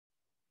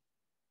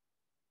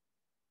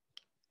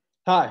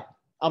Hi,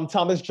 I'm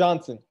Thomas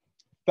Johnson,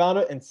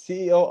 founder and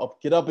CEO of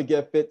Get Up and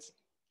Get Fit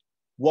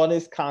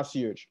Wellness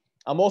Concierge.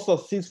 I'm also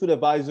a C-suite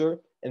advisor,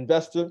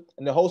 investor,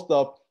 and the host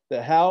of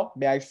the How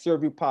May I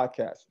Serve You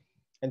podcast.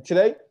 And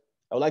today,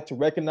 I would like to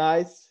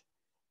recognize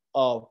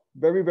a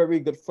very, very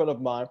good friend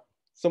of mine,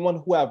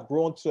 someone who I've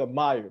grown to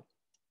admire,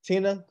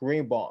 Tina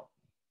Greenbaum.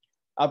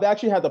 I've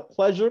actually had the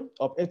pleasure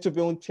of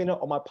interviewing Tina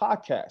on my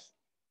podcast.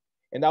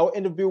 And our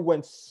interview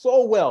went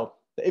so well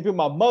that even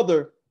my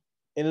mother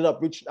ended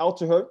up reaching out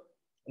to her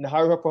and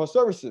hired her for her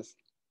services.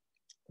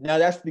 Now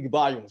that speaks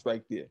volumes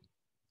right there.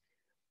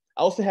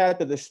 I also had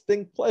the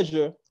distinct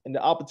pleasure and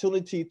the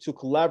opportunity to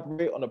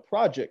collaborate on a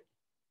project.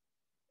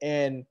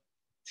 And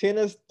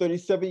Tina's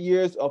 37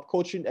 years of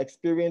coaching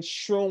experience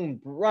shone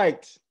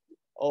bright.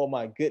 Oh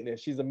my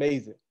goodness, she's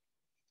amazing.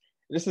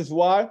 This is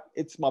why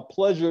it's my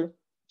pleasure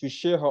to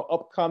share her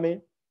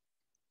upcoming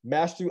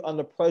Mastery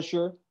Under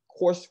Pressure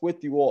course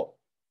with you all.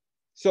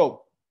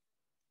 So,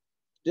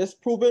 this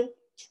proven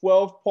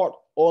 12-part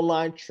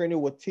online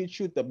training will teach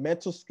you the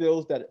mental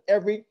skills that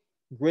every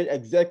great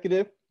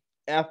executive,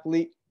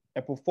 athlete,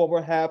 and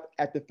performer have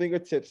at the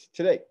fingertips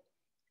today.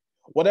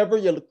 Whatever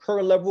your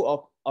current level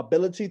of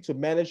ability to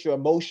manage your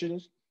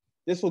emotions,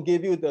 this will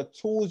give you the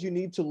tools you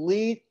need to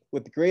lead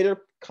with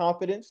greater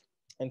confidence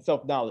and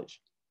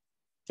self-knowledge.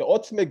 The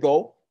ultimate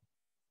goal,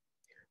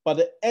 by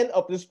the end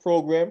of this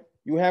program,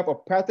 you have a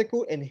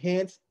practical,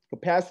 enhanced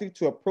capacity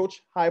to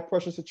approach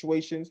high-pressure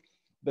situations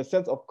with a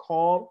sense of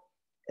calm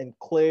and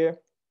clear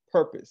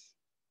purpose.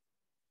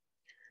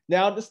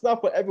 Now, this is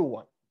not for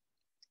everyone.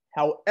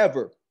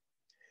 However,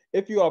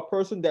 if you are a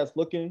person that's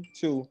looking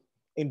to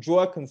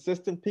enjoy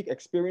consistent peak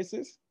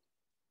experiences,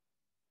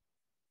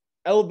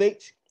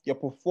 elevate your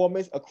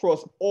performance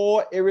across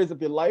all areas of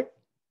your life,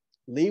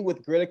 lead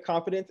with greater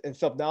confidence and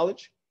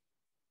self-knowledge,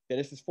 then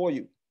this is for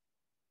you.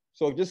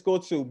 So just go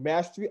to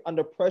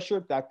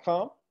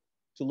masteryunderpressure.com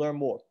to learn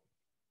more.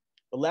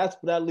 But last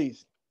but not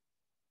least,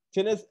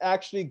 Tina's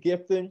actually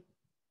gifting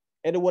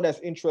anyone that's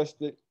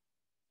interested,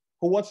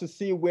 who wants to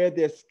see where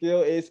their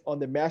skill is on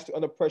the Mastery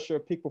Under Pressure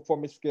Peak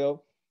Performance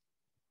Scale,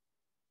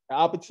 an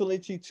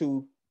opportunity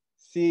to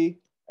see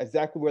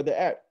exactly where they're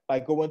at by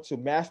going to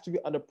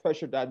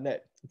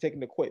masteryunderpressure.net and taking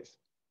the quiz.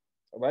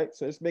 All right,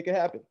 so let's make it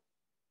happen.